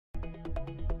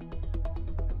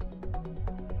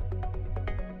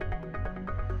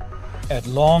At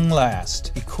long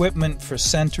last, equipment for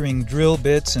centering drill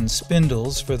bits and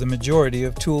spindles for the majority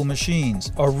of tool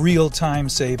machines. A real time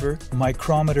saver,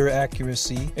 micrometer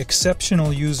accuracy,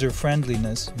 exceptional user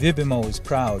friendliness, Wibemo is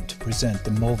proud to present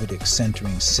the Mowidec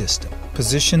centering system.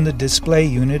 Position the display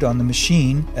unit on the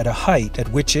machine at a height at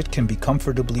which it can be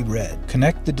comfortably read.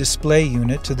 Connect the display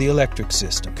unit to the electric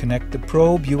system. Connect the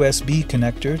probe USB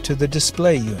connector to the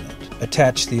display unit.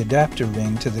 Attach the adapter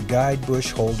ring to the guide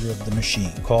bush holder of the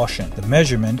machine. Caution: the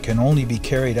measurement can only be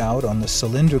carried out on the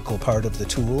cylindrical part of the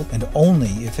tool and only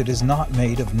if it is not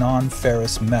made of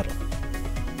non-ferrous metal.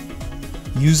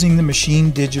 Using the machine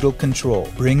digital control,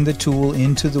 bring the tool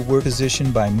into the work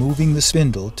position by moving the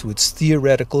spindle to its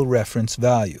theoretical reference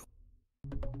value.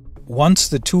 Once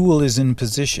the tool is in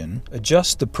position,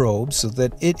 adjust the probe so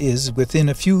that it is within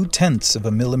a few tenths of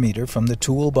a millimeter from the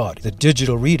tool body. The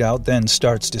digital readout then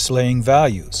starts displaying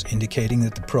values, indicating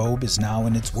that the probe is now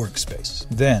in its workspace.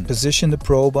 Then, position the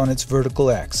probe on its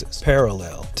vertical axis,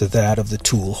 parallel to that of the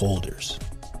tool holders.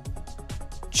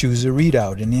 Choose a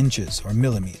readout in inches or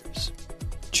millimeters.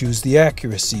 Choose the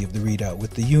accuracy of the readout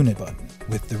with the unit button.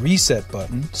 With the reset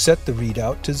button, set the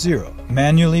readout to 0.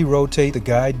 Manually rotate the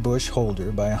guide bush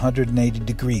holder by 180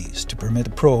 degrees to permit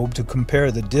the probe to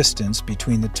compare the distance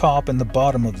between the top and the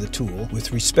bottom of the tool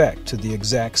with respect to the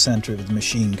exact center of the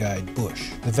machine guide bush.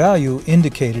 The value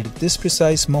indicated at this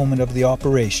precise moment of the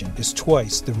operation is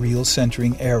twice the real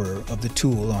centering error of the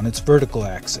tool on its vertical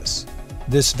axis.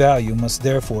 This value must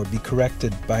therefore be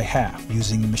corrected by half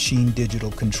using the machine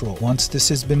digital control. Once this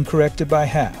has been corrected by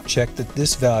half, check that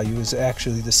this value is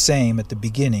actually the same at the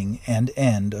beginning and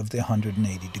end of the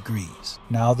 180 degrees.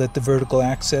 Now that the vertical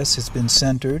axis has been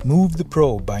centered, move the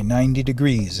probe by 90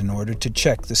 degrees in order to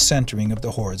check the centering of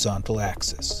the horizontal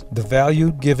axis. The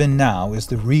value given now is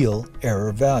the real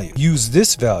error value. Use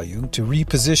this value to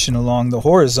reposition along the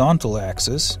horizontal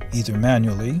axis, either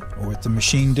manually or with the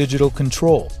machine digital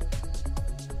control.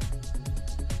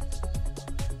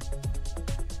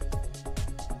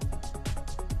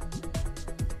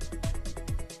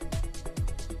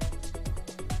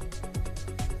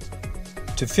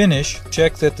 To finish,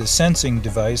 check that the sensing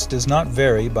device does not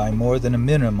vary by more than a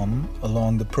minimum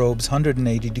along the probe's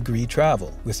 180 degree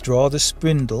travel. Withdraw the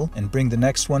spindle and bring the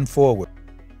next one forward.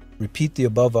 Repeat the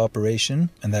above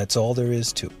operation, and that's all there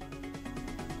is to it.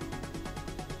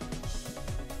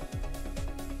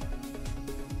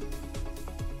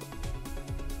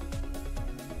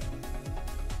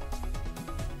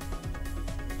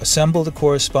 Assemble the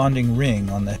corresponding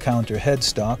ring on the counter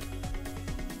headstock.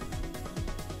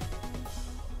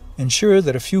 Ensure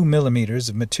that a few millimeters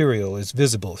of material is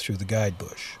visible through the guide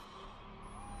bush.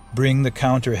 Bring the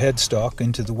counter headstock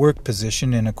into the work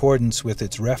position in accordance with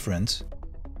its reference,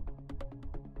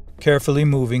 carefully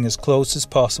moving as close as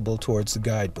possible towards the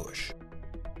guide bush.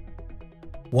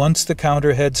 Once the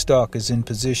counter headstock is in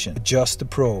position, adjust the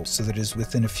probe so that it is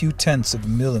within a few tenths of a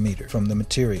millimeter from the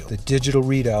material. The digital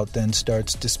readout then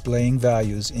starts displaying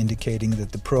values indicating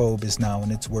that the probe is now in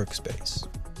its workspace.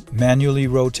 Manually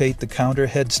rotate the counter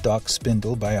headstock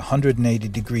spindle by 180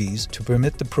 degrees to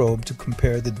permit the probe to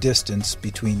compare the distance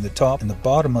between the top and the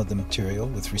bottom of the material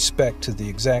with respect to the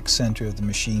exact center of the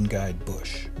machine guide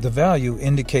bush. The value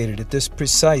indicated at this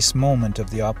precise moment of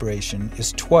the operation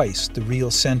is twice the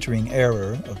real centering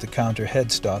error of the counter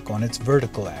headstock on its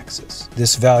vertical axis.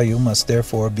 This value must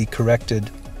therefore be corrected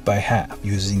by half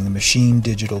using the machine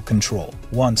digital control.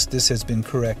 Once this has been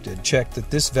corrected, check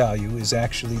that this value is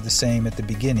actually the same at the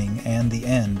beginning and the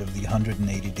end of the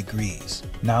 180 degrees.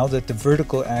 Now that the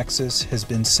vertical axis has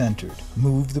been centered,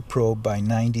 move the probe by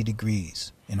 90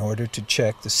 degrees in order to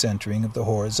check the centering of the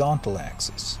horizontal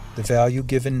axis. The value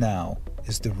given now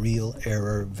is the real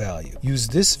error value. Use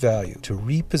this value to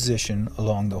reposition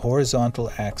along the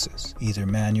horizontal axis, either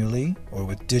manually or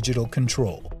with digital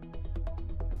control.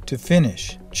 To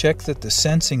finish, check that the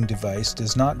sensing device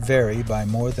does not vary by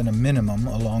more than a minimum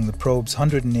along the probe's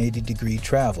 180 degree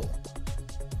travel.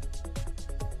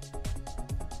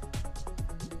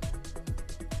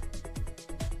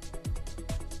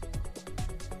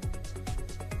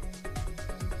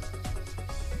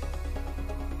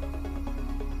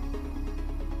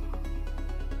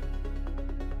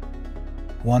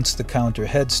 Once the counter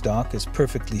headstock is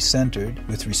perfectly centered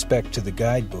with respect to the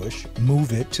guide bush,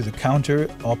 move it to the counter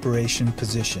operation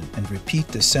position and repeat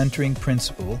the centering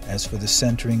principle as for the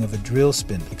centering of a drill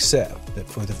spindle, except that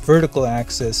for the vertical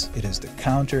axis it is the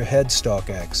counter headstock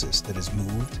axis that is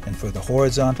moved, and for the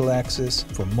horizontal axis,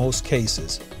 for most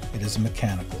cases, it is a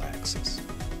mechanical axis.